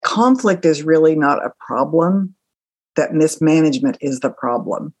conflict is really not a problem, that mismanagement is the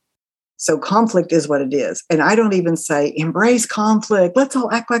problem. So conflict is what it is. And I don't even say, embrace conflict. Let's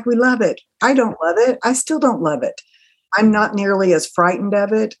all act like we love it. I don't love it. I still don't love it. I'm not nearly as frightened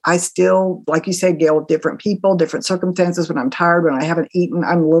of it. I still, like you said, Gail, different people, different circumstances. When I'm tired, when I haven't eaten,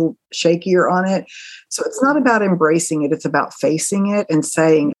 I'm a little shakier on it. So it's not about embracing it. It's about facing it and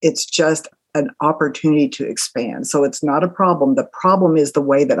saying it's just an opportunity to expand. So it's not a problem. The problem is the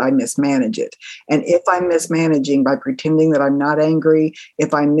way that I mismanage it. And if I'm mismanaging by pretending that I'm not angry,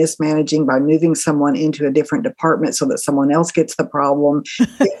 if I'm mismanaging by moving someone into a different department so that someone else gets the problem.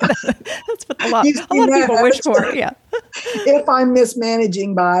 That's what a lot of people wish for. Yeah. If I'm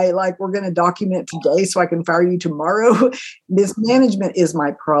mismanaging by like, we're going to document today so I can fire you tomorrow, mismanagement is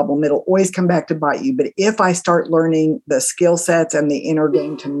my problem. It'll always come back to bite you. But if I start learning the skill sets and the inner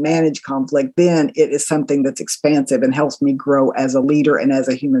game to manage conflict, then it is something that's expansive and helps me grow as a leader and as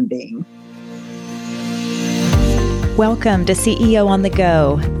a human being. Welcome to CEO on the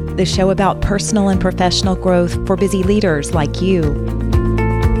Go, the show about personal and professional growth for busy leaders like you.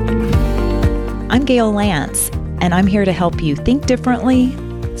 I'm Gail Lance, and I'm here to help you think differently,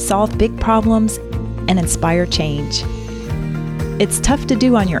 solve big problems, and inspire change. It's tough to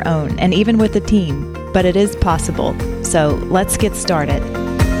do on your own, and even with a team, but it is possible. So let's get started.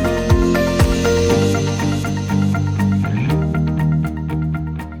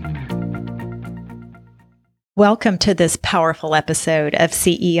 Welcome to this powerful episode of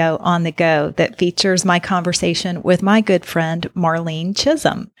CEO on the Go that features my conversation with my good friend, Marlene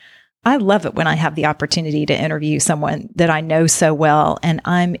Chisholm. I love it when I have the opportunity to interview someone that I know so well, and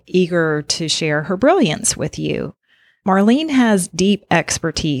I'm eager to share her brilliance with you. Marlene has deep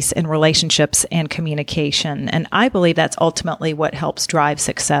expertise in relationships and communication, and I believe that's ultimately what helps drive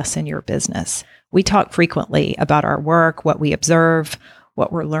success in your business. We talk frequently about our work, what we observe,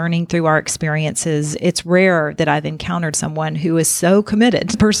 what we're learning through our experiences. It's rare that I've encountered someone who is so committed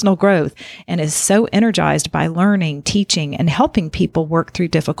to personal growth and is so energized by learning, teaching, and helping people work through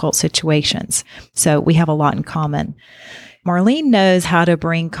difficult situations. So we have a lot in common. Marlene knows how to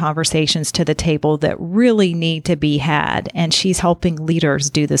bring conversations to the table that really need to be had, and she's helping leaders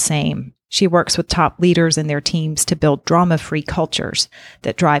do the same. She works with top leaders and their teams to build drama-free cultures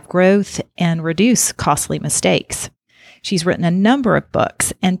that drive growth and reduce costly mistakes. She's written a number of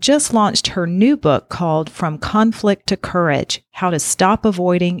books and just launched her new book called From Conflict to Courage: How to Stop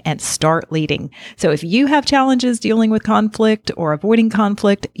Avoiding and Start Leading. So if you have challenges dealing with conflict or avoiding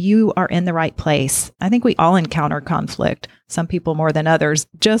conflict, you are in the right place. I think we all encounter conflict, some people more than others,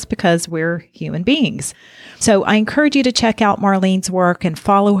 just because we're human beings. So I encourage you to check out Marlene's work and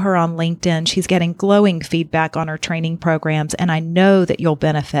follow her on LinkedIn. She's getting glowing feedback on her training programs, and I know that you'll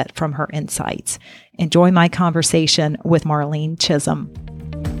benefit from her insights. Enjoy my conversation with Marlene Chisholm.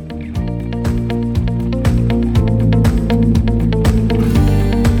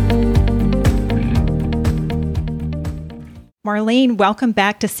 Marlene, welcome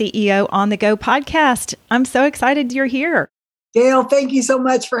back to CEO on the Go podcast. I'm so excited you're here. Gail, thank you so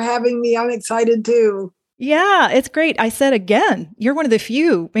much for having me. I'm excited too. Yeah, it's great. I said again, you're one of the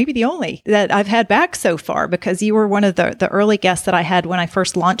few, maybe the only, that I've had back so far because you were one of the early guests that I had when I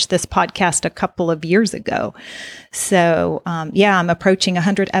first launched this podcast a couple of years ago. So I'm approaching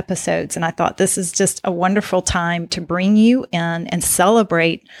 100 episodes, and I thought this is just a wonderful time to bring you in and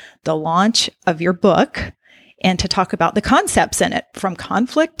celebrate the launch of your book and to talk about the concepts in it, from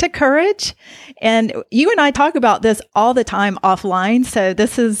conflict to courage. And you and I talk about this all the time offline. So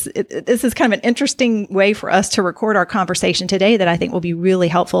this is kind of an interesting way for us to record our conversation today that I think will be really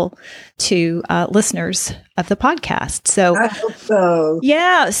helpful to listeners of the podcast. So I hope so.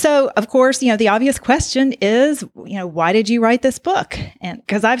 Yeah. So of course, the obvious question is, why did you write this book? And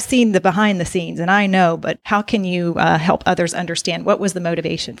because I've seen the behind the scenes and I know, but how can you help others understand what was the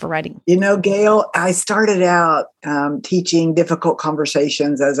motivation for writing? Gail, I started out teaching difficult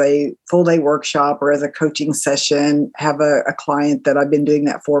conversations as a full day workshop or as a coaching session, have a client that I've been doing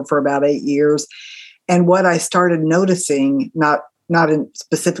that for about 8 years. And what I started noticing, not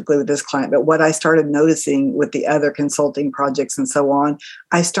specifically with this client, but what I started noticing with the other consulting projects and so on,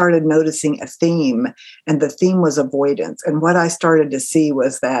 I started noticing a theme, and the theme was avoidance. And what I started to see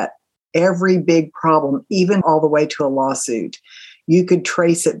was that every big problem, even all the way to a lawsuit, you could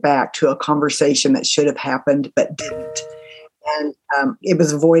trace it back to a conversation that should have happened but didn't. And it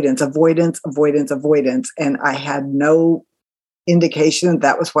was avoidance. And I had no indication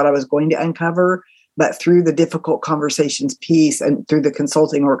that was what I was going to uncover. But through the difficult conversations piece and through the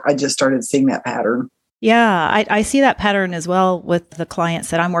consulting work, I just started seeing that pattern. Yeah, I see that pattern as well with the clients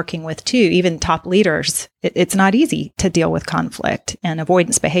that I'm working with too, even top leaders. It's not easy to deal with conflict, and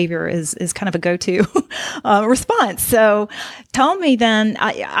avoidance behavior is kind of a go-to response. So tell me then,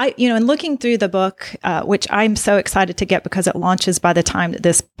 in looking through the book, which I'm so excited to get because it launches by the time that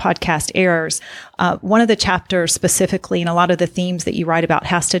this podcast airs, one of the chapters specifically, and a lot of the themes that you write about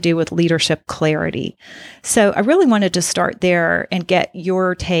has to do with leadership clarity. So I really wanted to start there and get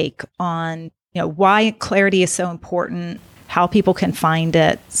your take on why clarity is so important, how people can find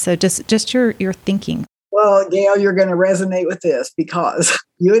it. So just your thinking. Well, Gail, you're going to resonate with this because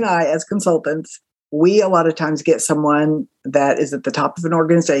you and I, as consultants, we a lot of times get someone that is at the top of an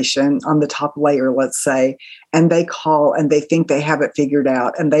organization, on the top layer, let's say, and they call and they think they have it figured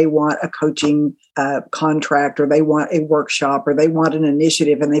out and they want a coaching contract, or they want a workshop, or they want an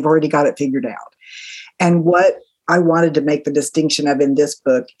initiative, and they've already got it figured out. And what I wanted to make the distinction of in this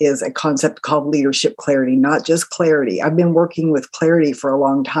book is a concept called leadership clarity, not just clarity. I've been working with clarity for a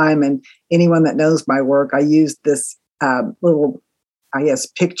long time, and anyone that knows my work, I use this little,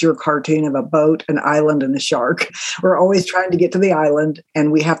 picture cartoon of a boat, an island, and a shark. We're always trying to get to the island,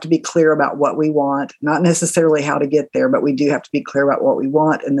 and we have to be clear about what we want, not necessarily how to get there, but we do have to be clear about what we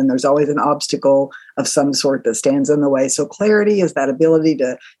want. And then there's always an obstacle of some sort that stands in the way. So clarity is that ability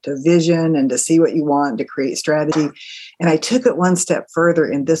to vision and to see what you want, to create strategy. And I took it one step further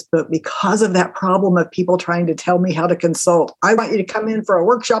in this book because of that problem of people trying to tell me how to consult. I want you to come in for a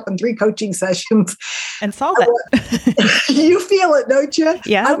workshop and 3 coaching sessions. And solve it. You feel it, don't you?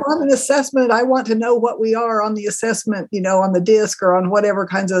 Yeah. I want an assessment. I want to know what we are on the assessment, on the DISC or on whatever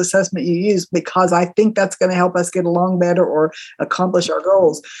kinds of assessment you use, because I think that's going to help us get along better or accomplish our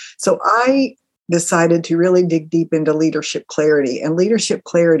goals. So I decided to really dig deep into leadership clarity. And leadership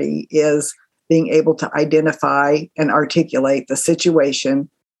clarity is being able to identify and articulate the situation,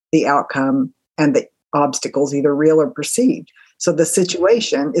 the outcome, and the obstacles, either real or perceived. So the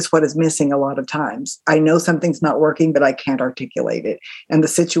situation is what is missing a lot of times. I know something's not working, but I can't articulate it. And the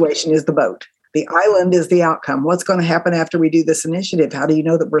situation is the boat. The island is the outcome. What's going to happen after we do this initiative? How do you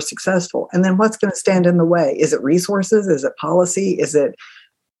know that we're successful? And then what's going to stand in the way? Is it resources? Is it policy? Is it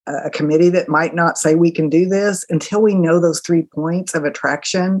a committee that might not say we can do this? Until we know those 3 points of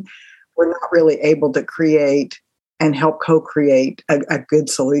attraction, we're not really able to create and help co-create a good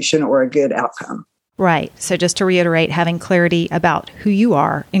solution or a good outcome. Right. So just to reiterate, having clarity about who you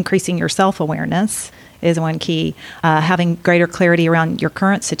are, increasing your self-awareness is one key, having greater clarity around your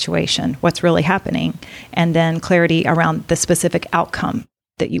current situation, what's really happening, and then clarity around the specific outcome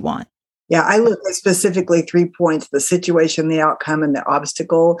that you want. Yeah, I look at specifically 3 points: the situation, the outcome, and the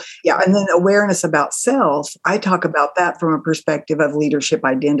obstacle. Yeah, and then awareness about self. I talk about that from a perspective of leadership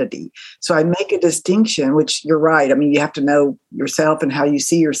identity. So I make a distinction, which you're right. I mean, you have to know yourself and how you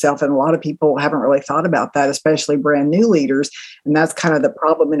see yourself. And a lot of people haven't really thought about that, especially brand new leaders. And that's kind of the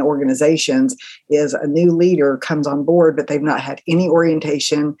problem in organizations is a new leader comes on board, but they've not had any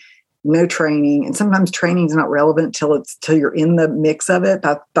orientation, no training, and sometimes training is not relevant till you're in the mix of it.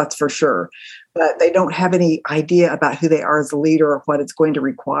 That's for sure. But they don't have any idea about who they are as a leader or what it's going to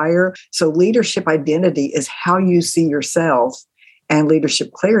require. So leadership identity is how you see yourself, and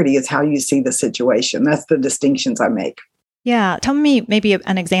leadership clarity is how you see the situation. That's the distinctions I make. Yeah. Tell me maybe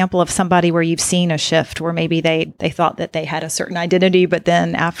an example of somebody where you've seen a shift where maybe they thought that they had a certain identity, but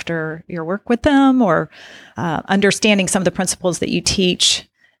then after your work with them or understanding some of the principles that you teach,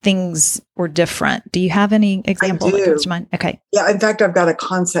 things were different. Do you have any example that comes to mind? Okay. Yeah. In fact, I've got a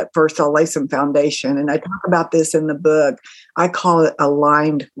concept first. I'll lay some foundation. And I talk about this in the book. I call it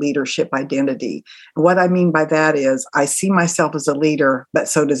aligned leadership identity. And what I mean by that is I see myself as a leader, but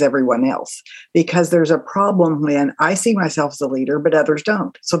so does everyone else. Because there's a problem when I see myself as a leader, but others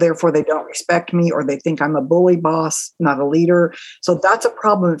don't. So therefore, they don't respect me, or they think I'm a bully boss, not a leader. So that's a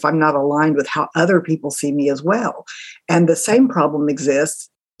problem if I'm not aligned with how other people see me as well. And the same problem exists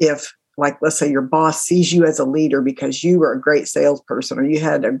if, like, let's say your boss sees you as a leader because you were a great salesperson or you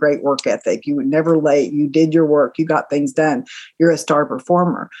had a great work ethic, you were never late, you did your work, you got things done, you're a star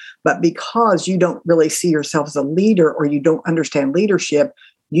performer. But because you don't really see yourself as a leader or you don't understand leadership,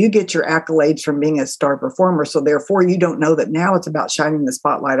 you get your accolades from being a star performer. So therefore, you don't know that now it's about shining the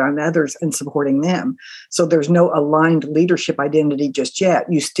spotlight on others and supporting them. So there's no aligned leadership identity just yet.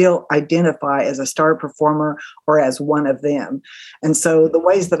 You still identify as a star performer or as one of them. And so the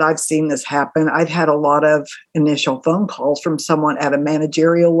ways that I've seen this happen, I've had a lot of initial phone calls from someone at a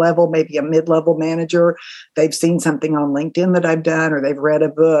managerial level, maybe a mid-level manager. They've seen something on LinkedIn that I've done, or they've read a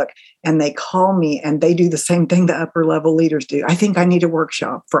book. and they call me and they do the same thing the upper level leaders do. I think I need a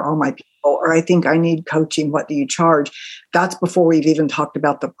workshop for all my people, or I think I need coaching. What do you charge? That's before we've even talked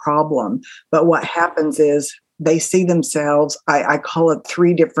about the problem. But what happens is they see themselves, I call it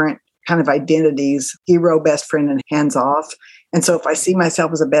 3 different kind of identities: hero, best friend, and hands off. And so if I see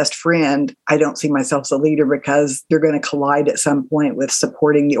myself as a best friend, I don't see myself as a leader, because they're going to collide at some point with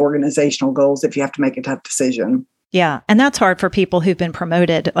supporting the organizational goals if you have to make a tough decision. Yeah. And that's hard for people who've been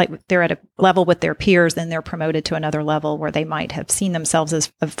promoted, like they're at a level with their peers, then they're promoted to another level where they might have seen themselves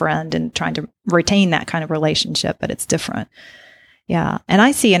as a friend and trying to retain that kind of relationship, but it's different. Yeah. And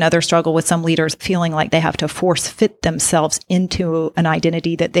I see another struggle with some leaders feeling like they have to force fit themselves into an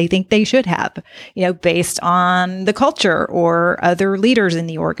identity that they think they should have, based on the culture or other leaders in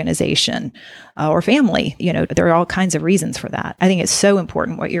the organization or family. There are all kinds of reasons for that. I think it's so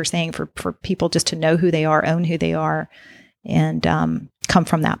important what you're saying for people just to know who they are, own who they are, and come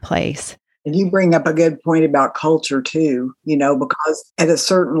from that place. And you bring up a good point about culture too, because at a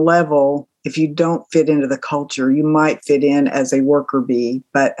certain level, if you don't fit into the culture, you might fit in as a worker bee,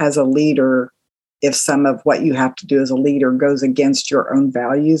 but as a leader, if some of what you have to do as a leader goes against your own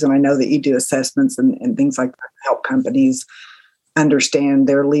values, and I know that you do assessments and things like that to help companies understand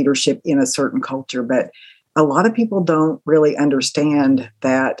their leadership in a certain culture, but a lot of people don't really understand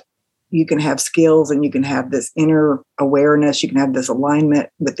that you can have skills and you can have this inner awareness, you can have this alignment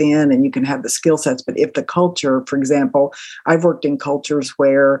within, and you can have the skill sets. But if the culture, for example, I've worked in cultures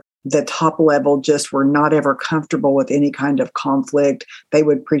where the top level just were not ever comfortable with any kind of conflict. They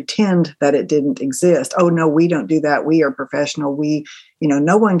would pretend that it didn't exist. Oh, no, we don't do that. We are professional.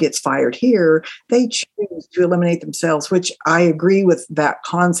 No one gets fired here. They choose to eliminate themselves, which I agree with that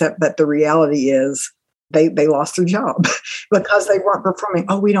concept. But the reality is they lost their job because they weren't performing.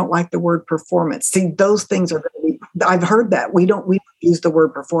 Oh, we don't like the word performance. See, those things are going to be, I've heard that. We don't use the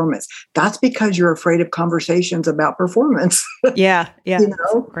word performance. That's because you're afraid of conversations about performance. Yeah.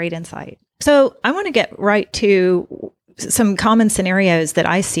 Great insight. So I want to get right to some common scenarios that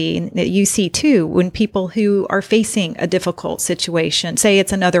I see and that you see too, when people who are facing a difficult situation, say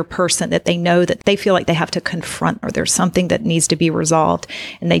it's another person that they know that they feel like they have to confront, or there's something that needs to be resolved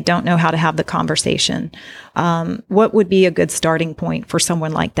and they don't know how to have the conversation. What would be a good starting point for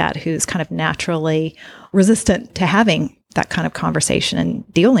someone like that who's kind of naturally resistant to having that kind of conversation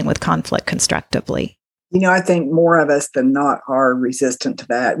and dealing with conflict constructively? I think more of us than not are resistant to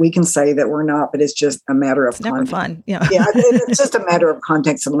that. We can say that we're not, but it's just a matter of context. Never fun. Yeah, it's just a matter of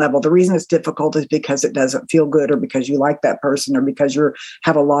context and level. The reason it's difficult is because it doesn't feel good, or because you like that person, or because you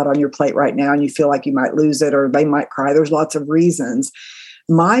have a lot on your plate right now and you feel like you might lose it, or they might cry. There's lots of reasons.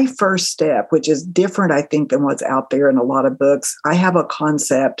 My first step, which is different, I think, than what's out there in a lot of books, I have a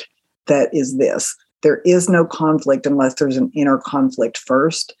concept that is this: there is no conflict unless there's an inner conflict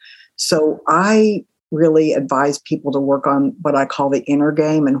first. So I really advise people to work on what I call the inner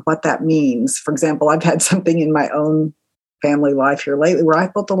game, and what that means. For example, I've had something in my own family life here lately where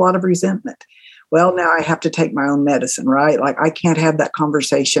I felt a lot of resentment. Well, now I have to take my own medicine, right? Like, I can't have that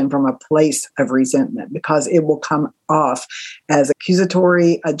conversation from a place of resentment, because it will come off as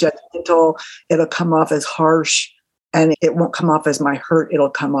accusatory, judgmental. It'll come off as harsh. And it won't come off as my hurt. It'll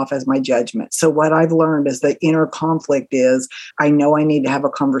come off as my judgment. So what I've learned is the inner conflict is, I know I need to have a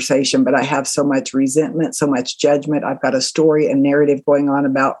conversation, but I have so much resentment, so much judgment. I've got a story and narrative going on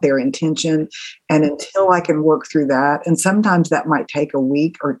about their intention. And until I can work through that, and sometimes that might take a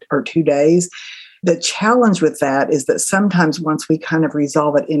week or 2 days, the challenge with that is that sometimes once we kind of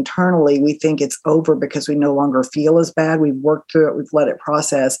resolve it internally, we think it's over because we no longer feel as bad. We've worked through it. We've let it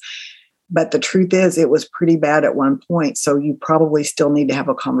process. But the truth is, it was pretty bad at one point. So you probably still need to have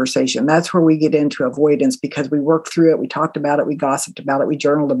a conversation. That's where we get into avoidance, because we worked through it. We talked about it. We gossiped about it. We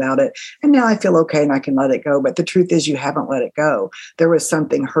journaled about it. And now I feel okay and I can let it go. But the truth is, you haven't let it go. There was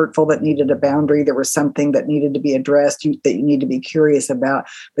something hurtful that needed a boundary. There was something that needed to be addressed that you need to be curious about.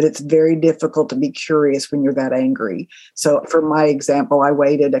 But it's very difficult to be curious when you're that angry. So for my example, I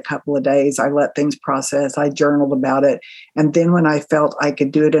waited a couple of days. I let things process. I journaled about it. And then when I felt I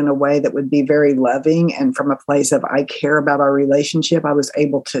could do it in a way that would be very loving and from a place of I care about our relationship, I was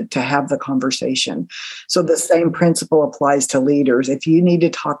able to have the conversation. So the same principle applies to leaders. If you need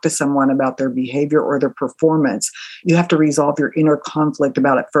to talk to someone about their behavior or their performance, you have to resolve your inner conflict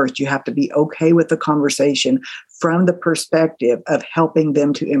about it first. You have to be okay with the conversation from the perspective of helping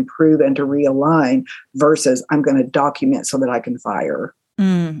them to improve and to realign, versus I'm going to document so that I can fire.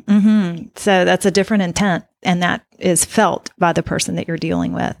 Mm-hmm. So that's a different intent, and that is felt by the person that you're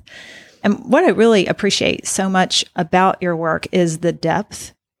dealing with. And what I really appreciate so much about your work is the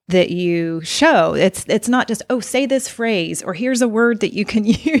depth that you show. It's not just, oh, say this phrase, or here's a word that you can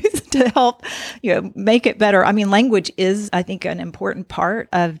use to help, make it better. I mean, language is, I think, an important part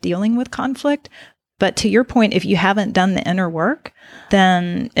of dealing with conflict. But to your point, if you haven't done the inner work,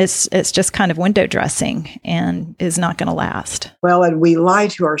 then it's just kind of window dressing and is not going to last. Well, and we lie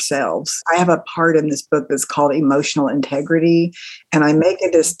to ourselves. I have a part in this book that's called Emotional Integrity, and I make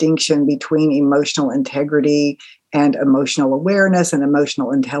a distinction between emotional integrity and emotional awareness and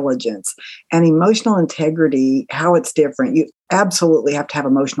emotional intelligence. And emotional integrity, how it's different. You absolutely have to have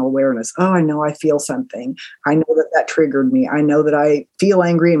emotional awareness. Oh, I know I feel something. I know that triggered me. I know that I feel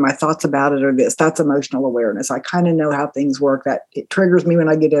angry and my thoughts about it are this. That's emotional awareness. I kind of know how things work. That it triggers me when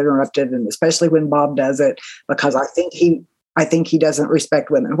I get interrupted, and especially when Bob does it, because I think he doesn't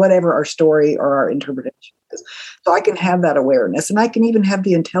respect women, whatever our story or our interpretation is. So I can have that awareness, and I can even have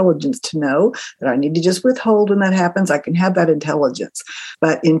the intelligence to know that I need to just withhold when that happens. I can have that intelligence.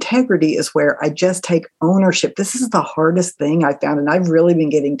 But integrity is where I just take ownership. This is the hardest thing I found, and I've really been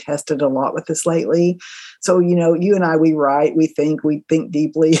getting tested a lot with this lately. So, you and I, we write, we think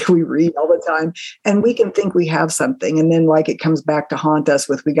deeply, we read all the time, and we can think we have something. And then it comes back to haunt us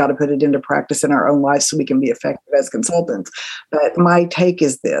with, we got to put it into practice in our own lives so we can be effective as consultants. But my take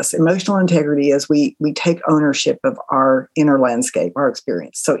is this: emotional integrity is we take ownership of our inner landscape, our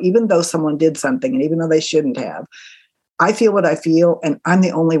experience. So even though someone did something, and even though they shouldn't have, I feel what I feel, and I'm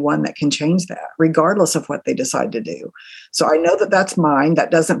the only one that can change that, regardless of what they decide to do. So I know that that's mine.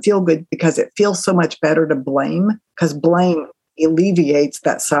 That doesn't feel good because it feels so much better to blame, because blame alleviates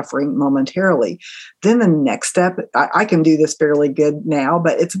that suffering momentarily. Then the next step, I can do this fairly good now,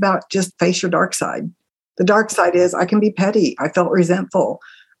 but it's about just face your dark side. The dark side is I can be petty. I felt resentful.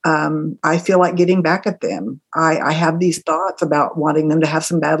 I feel like getting back at them. I have these thoughts about wanting them to have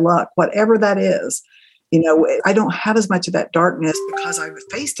some bad luck, whatever that is. I don't have as much of that darkness because I've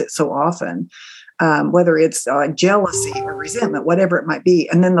faced it so often, whether it's jealousy or resentment, whatever it might be.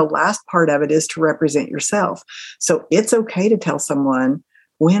 And then the last part of it is to represent yourself. So it's okay to tell someone,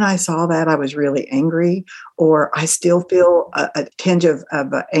 when I saw that, I was really angry, or I still feel a tinge of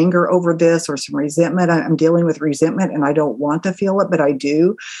anger over this, or some resentment. I'm dealing with resentment and I don't want to feel it, but I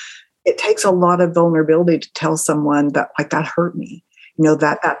do. It takes a lot of vulnerability to tell someone that that hurt me.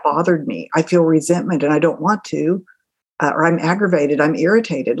 That bothered me. I feel resentment and I don't want to, or I'm aggravated, I'm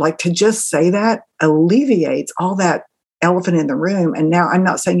irritated. To just say that alleviates all that elephant in the room. And now I'm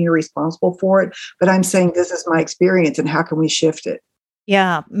not saying you're responsible for it, but I'm saying this is my experience and how can we shift it?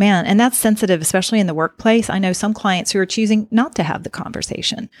 Yeah, man. And that's sensitive, especially in the workplace. I know some clients who are choosing not to have the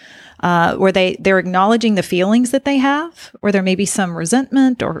conversation, where they're acknowledging the feelings that they have, or there may be some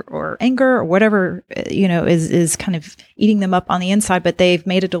resentment or anger or whatever, is kind of eating them up on the inside, but they've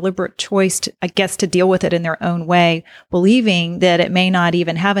made a deliberate choice to deal with it in their own way, believing that it may not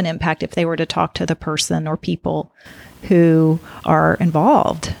even have an impact if they were to talk to the person or people who are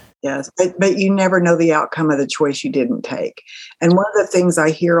involved. Yes, but you never know the outcome of the choice you didn't take. And one of the things I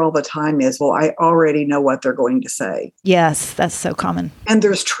hear all the time is, well, I already know what they're going to say. Yes, that's so common. And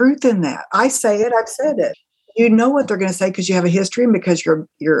there's truth in that. I say it, I've said it. You know what they're going to say because you have a history, and because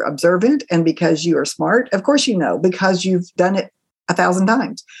you're observant, and because you are smart. Of course you know, because you've done it 1,000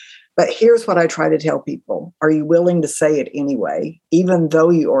 times. But here's what I try to tell people. Are you willing to say it anyway, even though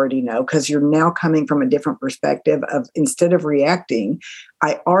you already know? Because you're now coming from a different perspective of, instead of reacting,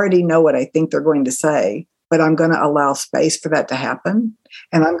 I already know what I think they're going to say, but I'm going to allow space for that to happen.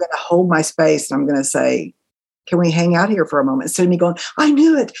 And I'm going to hold my space, and I'm going to say, can we hang out here for a moment? Instead of me going, I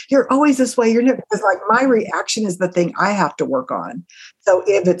knew it. You're always this way. You're never. Because my reaction is the thing I have to work on. So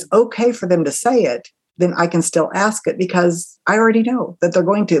if it's okay for them to say it, then I can still ask it because I already know that they're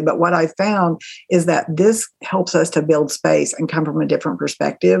going to. But what I found is that this helps us to build space and come from a different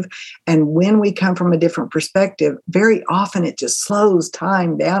perspective. And when we come from a different perspective, very often it just slows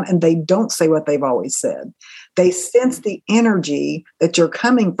time down, and they don't say what they've always said. They sense the energy that you're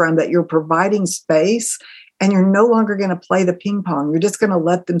coming from, that you're providing space, and you're no longer going to play the ping pong. You're just going to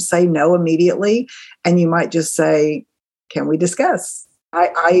let them say no immediately. And you might just say, can we discuss?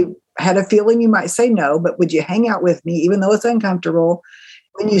 I had a feeling you might say no, but would you hang out with me, even though it's uncomfortable?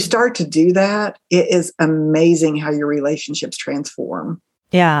 When you start to do that, it is amazing how your relationships transform.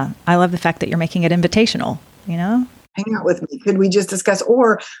 Yeah. I love the fact that you're making it invitational, Hang out with me. Could we just discuss?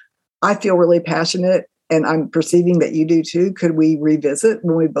 Or I feel really passionate, and I'm perceiving that you do too. Could we revisit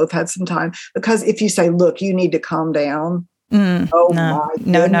when we both had some time? Because if you say, look, you need to calm down. No.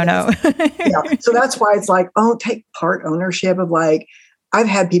 Yeah. So that's why it's take part ownership of I've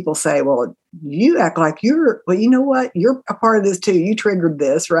had people say, well, you act like well, you know what? You're a part of this too. You triggered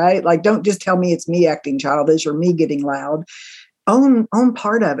this, right? Don't just tell me it's me acting childish or me getting loud. own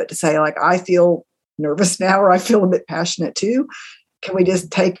part of it, to say, like, I feel nervous now, or I feel a bit passionate too. Can we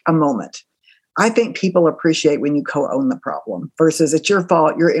just take a moment? I think people appreciate when you co-own the problem versus it's your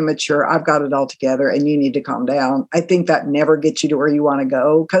fault, you're immature, I've got it all together, and you need to calm down. I think that never gets you to where you want to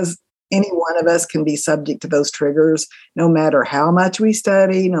go, because any one of us can be subject to those triggers, no matter how much we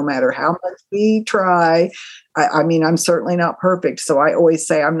study, no matter how much we try. I mean, I'm certainly not perfect. So I always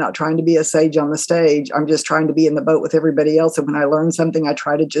say I'm not trying to be a sage on the stage. I'm just trying to be in the boat with everybody else. And when I learn something, I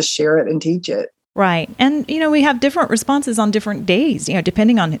try to just share it and teach it. Right. And, we have different responses on different days,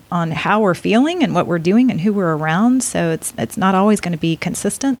 depending on how we're feeling and what we're doing and who we're around. So it's not always going to be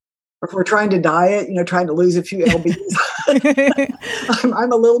consistent. If we're trying to diet, trying to lose a few lbs,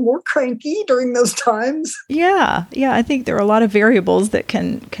 I'm a little more cranky during those times. Yeah. I think there are a lot of variables that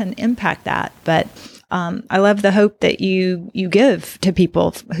can impact that. But I love the hope that you give to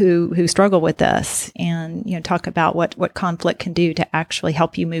people who struggle with this, and talk about what conflict can do to actually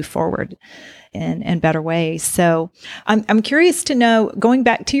help you move forward in better ways. So I'm curious to know, going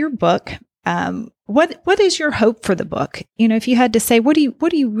back to your book, what is your hope for the book? If you had to say, what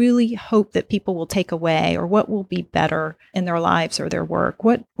do you really hope that people will take away, or what will be better in their lives or their work?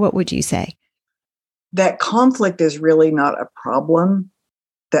 What would you say? That conflict is really not a problem.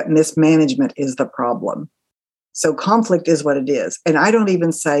 That mismanagement is the problem. So conflict is what it is. And I don't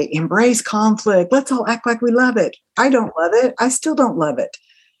even say embrace conflict. Let's all act like we love it. I don't love it. I still don't love it.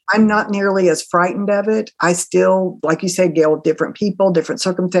 I'm not nearly as frightened of it. I still, like you said, Gail, with different people, different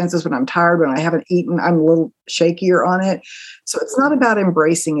circumstances. When I'm tired, when I haven't eaten, I'm a little shakier on it. So it's not about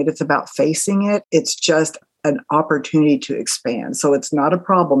embracing it. It's about facing it. It's just an opportunity to expand. So it's not a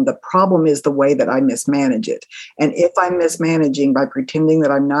problem. The problem is the way that I mismanage it. And if I'm mismanaging by pretending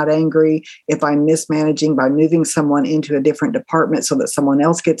that I'm not angry, if I'm mismanaging by moving someone into a different department so that someone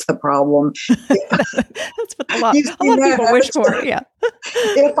else gets the problem. That's what a lot of people wish for. Yeah.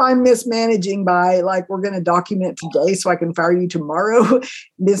 If I'm mismanaging by, like, we're going to document today so I can fire you tomorrow,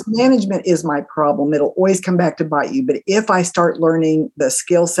 mismanagement is my problem. It'll always come back to bite you. But if I start learning the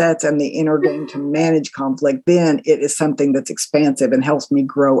skill sets and the inner game to manage conflict, then it is something that's expansive and helps me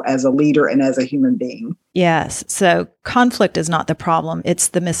grow as a leader and as a human being. Yes. So conflict is not the problem. It's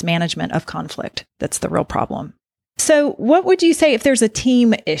the mismanagement of conflict that's the real problem. So what would you say if there's a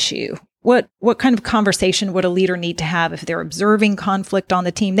team issue? What kind of conversation would a leader need to have if they're observing conflict on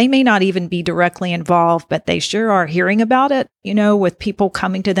the team? They may not even be directly involved, but they sure are hearing about it, with people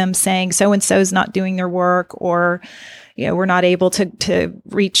coming to them saying so-and-so's not doing their work, or, we're not able to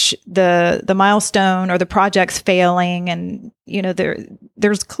reach the milestone, or the project's failing. And,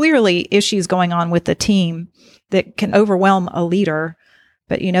 there's clearly issues going on with the team that can overwhelm a leader.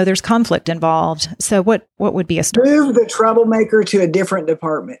 But, there's conflict involved. So what would be a start? Move the troublemaker to a different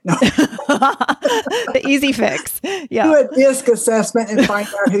department. No. The easy fix. Yeah. Do a DISC assessment and find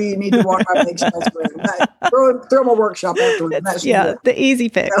out who you need to walk by eggshells with. Throw them a workshop afterwards. The easy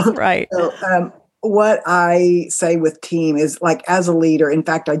fix. Right. So, what I say with team is, like, as a leader, in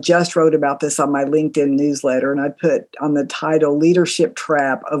fact, I just wrote about this on my LinkedIn newsletter, and I put on the title, Leadership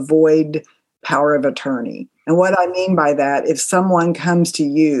Trap, Avoid Power of Attorney. And what I mean by that, if someone comes to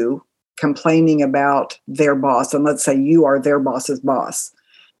you complaining about their boss, and let's say you are their boss's boss,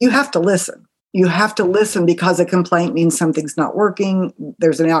 you have to listen. You have to listen, because a complaint means something's not working.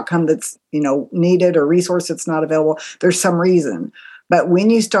 There's an outcome that's, needed, or resource that's not available. There's some reason. But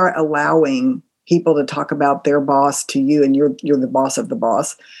when you start allowing people to talk about their boss to you, and you're the boss of the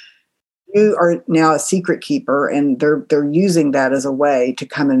boss, you are now a secret keeper, and they're using that as a way to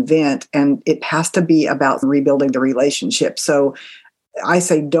come and vent. And it has to be about rebuilding the relationship. So I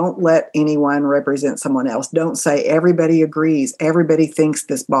say, don't let anyone represent someone else. Don't say everybody agrees, everybody thinks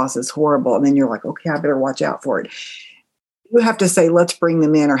this boss is horrible, and then you're like, okay, I better watch out for it. You have to say, let's bring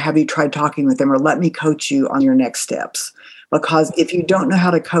them in, or have you tried talking with them, or let me coach you on your next steps. Because if you don't know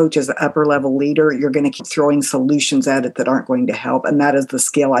how to coach as an upper level leader, you're going to keep throwing solutions at it that aren't going to help. And that is the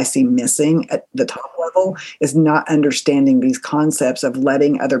skill I see missing at the top level, is not understanding these concepts of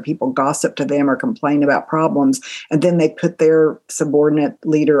letting other people gossip to them or complain about problems. And then they put their subordinate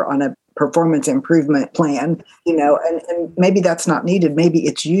leader on a performance improvement plan, and maybe that's not needed. Maybe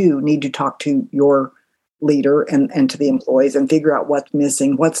it's you need to talk to your leader and to the employees and figure out what's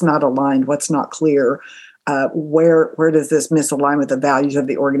missing, what's not aligned, what's not clear. Where does this misalign with the values of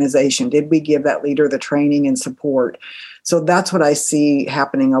the organization? Did we give that leader the training and support? So that's what I see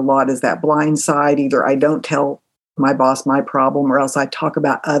happening a lot, is that blind side. Either I don't tell my boss my problem, or else I talk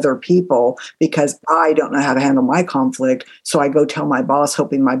about other people because I don't know how to handle my conflict. So I go tell my boss,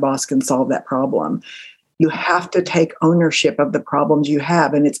 hoping my boss can solve that problem. You have to take ownership of the problems you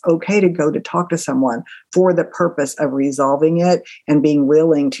have. And it's okay to go to talk to someone for the purpose of resolving it and being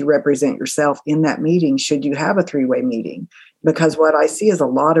willing to represent yourself in that meeting should you have a three-way meeting. Because what I see is a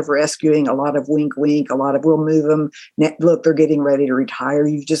lot of rescuing, a lot of wink, wink, a lot of we'll move them. Look, they're getting ready to retire.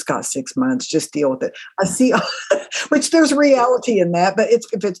 You've just got 6 months. Just deal with it. I see, which there's reality in that. But if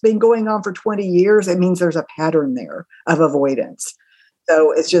it's been going on for 20 years, it means there's a pattern there of avoidance.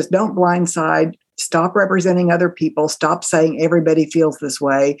 So it's just don't blindside. Stop representing other people. Stop saying everybody feels this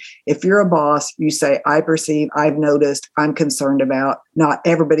way. If you're a boss, you say, I perceive, I've noticed, I'm concerned about. Not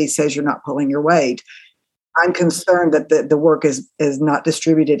everybody says you're not pulling your weight. I'm concerned that the work is not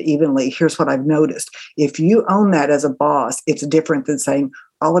distributed evenly. Here's what I've noticed. If you own that as a boss, it's different than saying,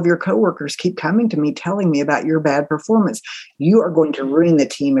 all of your coworkers keep coming to me, telling me about your bad performance. You are going to ruin the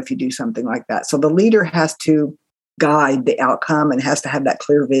team if you do something like that. So the leader has to guide the outcome and has to have that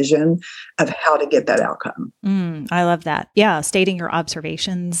clear vision of how to get that outcome. I love that. Yeah. Stating your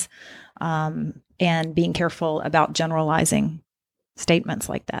observations and being careful about generalizing statements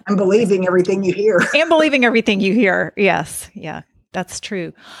like that. And believing everything you hear. Yes. Yeah, that's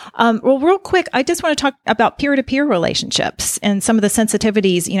true. Well, real quick, I just want to talk about peer-to-peer relationships and some of the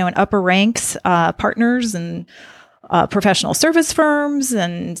sensitivities, in upper ranks, partners and professional service firms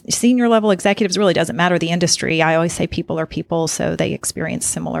and senior level executives. Really doesn't matter the industry. I always say people are people, so they experience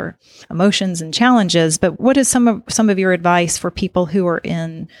similar emotions and challenges. But what is some of your advice for people who are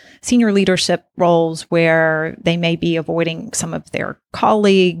in senior leadership roles where they may be avoiding some of their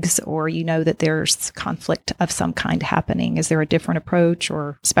colleagues, or that there's conflict of some kind happening? Is there a different approach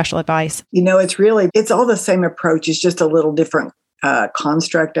or special advice? It's all the same approach. It's just a little different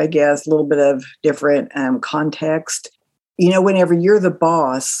construct, I guess, a little bit of different context. Whenever you're the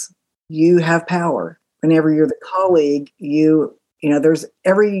boss, you have power. Whenever you're the colleague, there's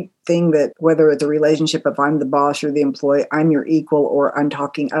everything that, whether it's a relationship, if I'm the boss, you're the employee, I'm your equal, or I'm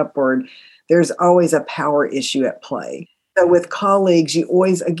talking upward, there's always a power issue at play. So with colleagues, you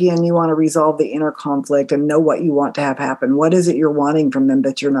always, again, you want to resolve the inner conflict and know what you want to have happen. What is it you're wanting from them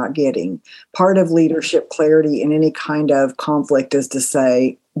that you're not getting? Part of leadership clarity in any kind of conflict is to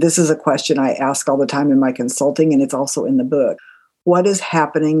say, this is a question I ask all the time in my consulting, and it's also in the book. What is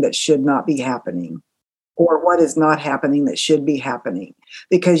happening that should not be happening? Or what is not happening that should be happening?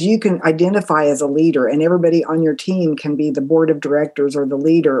 Because you can identify as a leader, and everybody on your team can be the board of directors or the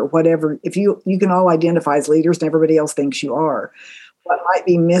leader or whatever. If you can all identify as leaders and everybody else thinks you are. What might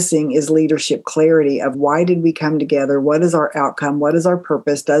be missing is leadership clarity of why did we come together? What is our outcome? What is our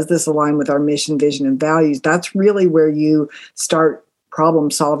purpose? Does this align with our mission, vision, and values? That's really where you start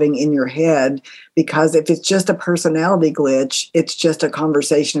problem solving in your head, because if it's just a personality glitch, it's just a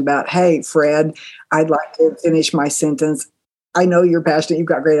conversation about, hey, Fred, I'd like to finish my sentence. I know you're passionate. You've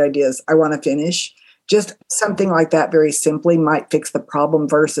got great ideas. I want to finish. Just something like that very simply might fix the problem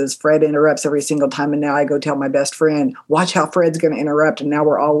versus Fred interrupts every single time. And now I go tell my best friend, watch how Fred's going to interrupt. And now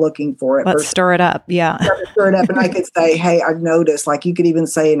we're all looking for it. Let's stir it up. Yeah. Stir it up. And I could say, hey, I've noticed, like you could even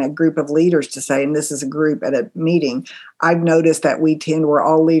say in a group of leaders to say, and this is a group at a meeting, I've noticed that we're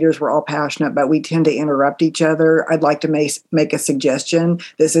all leaders, we're all passionate, but we tend to interrupt each other. I'd like to make a suggestion.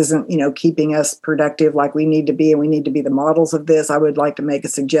 This isn't, keeping us productive like we need to be, and we need to be the models of this. I would like to make a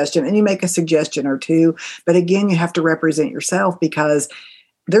suggestion. And you make a suggestion or two. But again, you have to represent yourself, because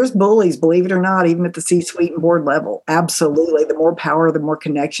there's bullies, believe it or not, even at the C-suite and board level. Absolutely. The more power, the more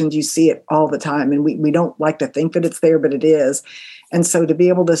connections, you see it all the time. And we don't like to think that it's there, but it is. And so to be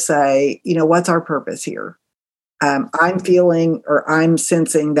able to say, what's our purpose here? I'm feeling, or I'm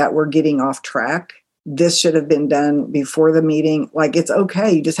sensing that we're getting off track. This should have been done before the meeting. Like, it's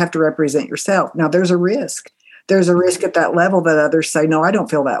okay. You just have to represent yourself. Now, there's a risk. There's a risk at that level that others say, no, I don't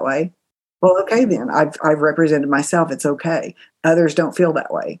feel that way. Well, okay, then I've represented myself. It's okay. Others don't feel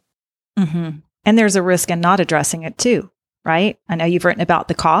that way. Mm-hmm. And there's a risk in not addressing it too, right? I know you've written about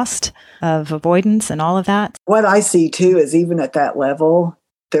the cost of avoidance and all of that. What I see too is even at that level,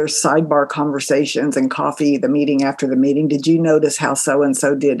 there's sidebar conversations and coffee, the meeting after the meeting. Did you notice how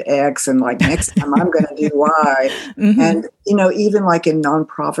so-and-so did X? And like, next time I'm going to do Y. Mm-hmm. And, even like in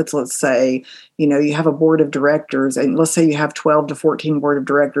nonprofits, let's say, you have a board of directors, and let's say you have 12 to 14 board of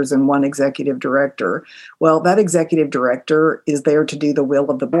directors and one executive director. Well, that executive director is there to do the will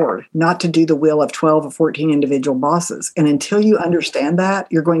of the board, not to do the will of 12 or 14 individual bosses. And until you understand that,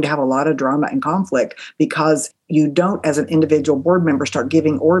 you're going to have a lot of drama and conflict, because you don't, as an individual board member, start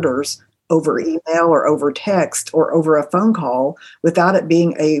giving orders over email or over text or over a phone call without it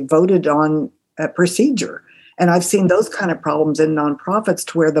being a voted on procedure. And I've seen those kind of problems in nonprofits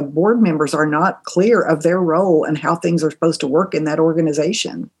to where the board members are not clear of their role and how things are supposed to work in that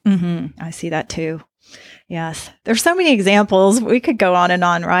organization. Mm-hmm. I see that too. Yes. There's so many examples. We could go on,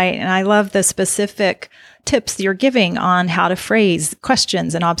 right? And I love the specific tips you're giving on how to phrase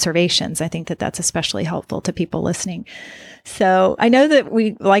questions and observations. I think that that's especially helpful to people listening. So I know that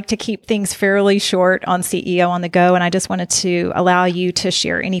we like to keep things fairly short on CEO on the Go, and I just wanted to allow you to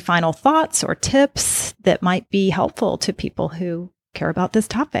share any final thoughts or tips that might be helpful to people who care about this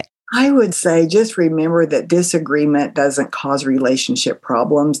topic. I would say just remember that disagreement doesn't cause relationship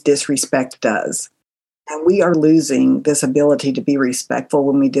problems. Disrespect does. And we are losing this ability to be respectful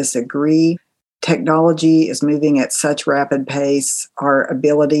when we disagree. Technology is moving at such rapid pace. Our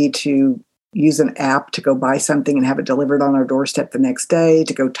ability to use an app to go buy something and have it delivered on our doorstep the next day,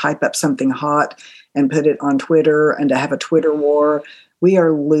 to go type up something hot and put it on Twitter and to have a Twitter war. We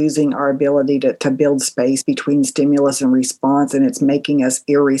are losing our ability to build space between stimulus and response, and it's making us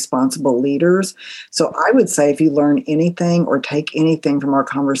irresponsible leaders. So I would say if you learn anything or take anything from our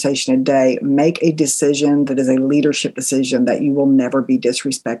conversation today, make a decision that is a leadership decision that you will never be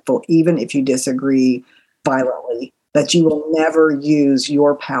disrespectful, even if you disagree violently, that you will never use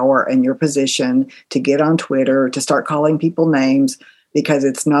your power and your position to get on Twitter, to start calling people names, because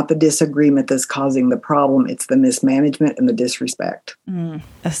it's not the disagreement that's causing the problem. It's the mismanagement and the disrespect.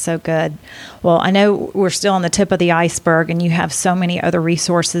 That's so good. Well, I know we're still on the tip of the iceberg and you have so many other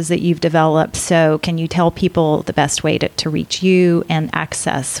resources that you've developed. So can you tell people the best way to reach you and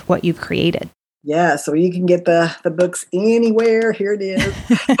access what you've created? Yeah, so you can get the books anywhere. Here it is.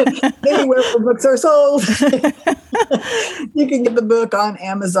 Anywhere where books are sold. You can get the book on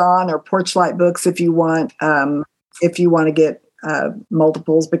Amazon or Porchlight Books if you want. If you want to get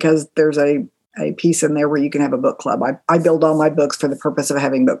multiples, because there's a piece in there where you can have a book club. I build all my books for the purpose of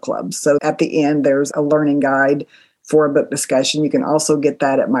having book clubs. So at the end, there's a learning guide for a book discussion. You can also get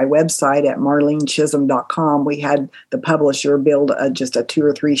that at my website at marlenechisholm.com. We had the publisher build just a 2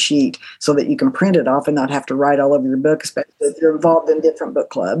 or 3 sheet so that you can print it off and not have to write all over your book, especially if you're involved in different book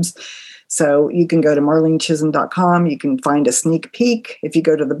clubs. So you can go to marlenechisholm.com. You can find a sneak peek if you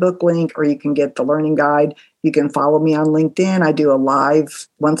go to the book link, or you can get the learning guide. You can follow me on LinkedIn. I do a live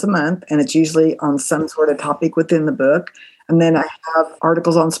once a month, and it's usually on some sort of topic within the book. And then I have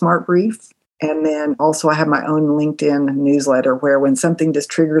articles on SmartBrief. And then also I have my own LinkedIn newsletter where when something just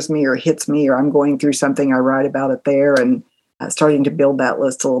triggers me or hits me or I'm going through something, I write about it there, and starting to build that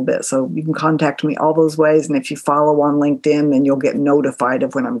list a little bit. So you can contact me all those ways. And if you follow on LinkedIn, then you'll get notified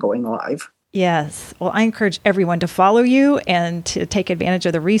of when I'm going live. Yes. Well, I encourage everyone to follow you and to take advantage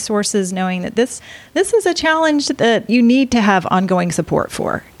of the resources, knowing that this is a challenge that you need to have ongoing support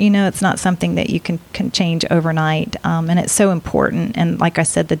for. You know, it's not something that you can change overnight. And it's so important. And like I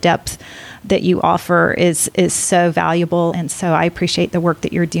said, the depth that you offer is so valuable. And so I appreciate the work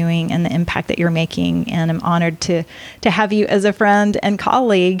that you're doing and the impact that you're making. And I'm honored to have you as a friend and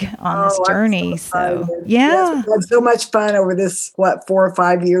colleague on this journey. So yeah. Yes, we had so much fun over this, 4 or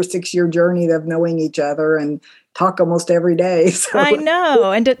 5 year, 6 year journey of knowing each other and talk almost every day. So. I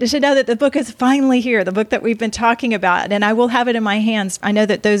know. And to know that the book is finally here, the book that we've been talking about, and I will have it in my hands. I know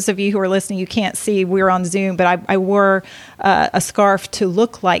that those of you who are listening, you can't see, we're on Zoom, but I wore a scarf to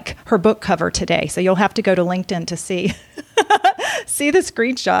look like her book cover today. So you'll have to go to LinkedIn to see the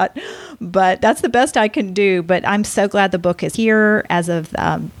screenshot, but that's the best I can do. But I'm so glad the book is here as of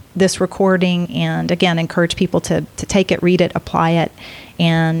this recording. And again, encourage people to take it, read it, apply it,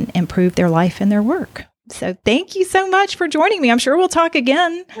 and improve their life and their work. So thank you so much for joining me. I'm sure we'll talk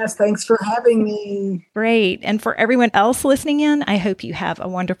again. Yes, thanks for having me. Great. And for everyone else listening in, I hope you have a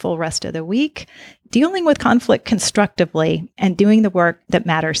wonderful rest of the week, dealing with conflict constructively and doing the work that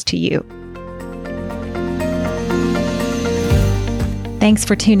matters to you. Thanks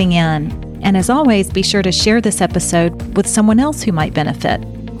for tuning in. And as always, be sure to share this episode with someone else who might benefit,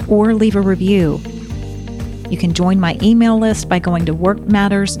 or leave a review. You can join my email list by going to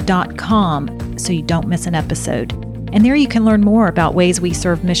workmatters.com so you don't miss an episode. And there you can learn more about ways we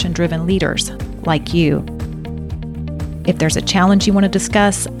serve mission-driven leaders like you. If there's a challenge you want to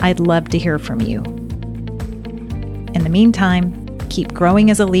discuss, I'd love to hear from you. In the meantime, keep growing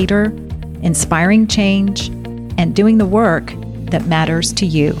as a leader, inspiring change, and doing the work that matters to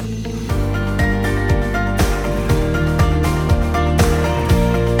you.